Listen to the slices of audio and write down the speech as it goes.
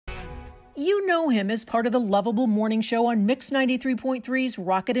You know him as part of the lovable morning show on Mix 93.3's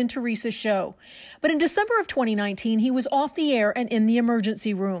Rocket and Teresa show. But in December of 2019, he was off the air and in the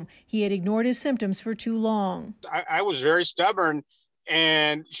emergency room. He had ignored his symptoms for too long. I was very stubborn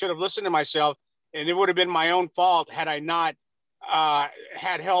and should have listened to myself, and it would have been my own fault had I not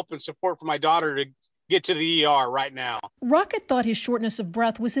had help and support from my daughter to get to the ER right now. Rocket thought his shortness of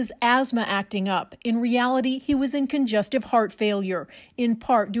breath was his asthma acting up. In reality, he was in congestive heart failure, in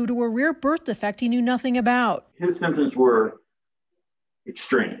part due to a rare birth defect he knew nothing about. His symptoms were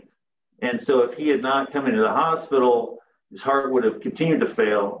extreme. And so if he had not come into the hospital, his heart would have continued to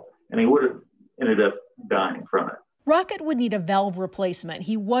fail and he would have ended up dying from it. Rocket would need a valve replacement.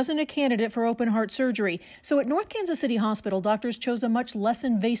 He wasn't a candidate for open heart surgery. So at North Kansas City Hospital, doctors chose a much less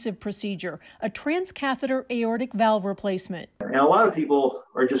invasive procedure, a transcatheter aortic valve replacement. And a lot of people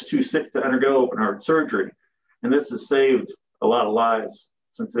are just too sick to undergo open heart surgery. And this has saved a lot of lives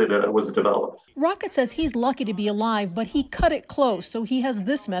since it was developed. Rocket says he's lucky to be alive, but he cut it close. So he has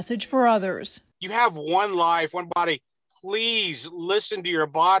this message for others. You have one life, one body. Please listen to your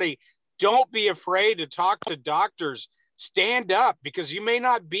body. Don't be afraid to talk to doctors. Stand up, because you may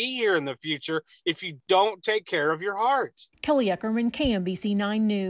not be here in the future if you don't take care of your heart. Kelly Eckerman, KMBC 9 News.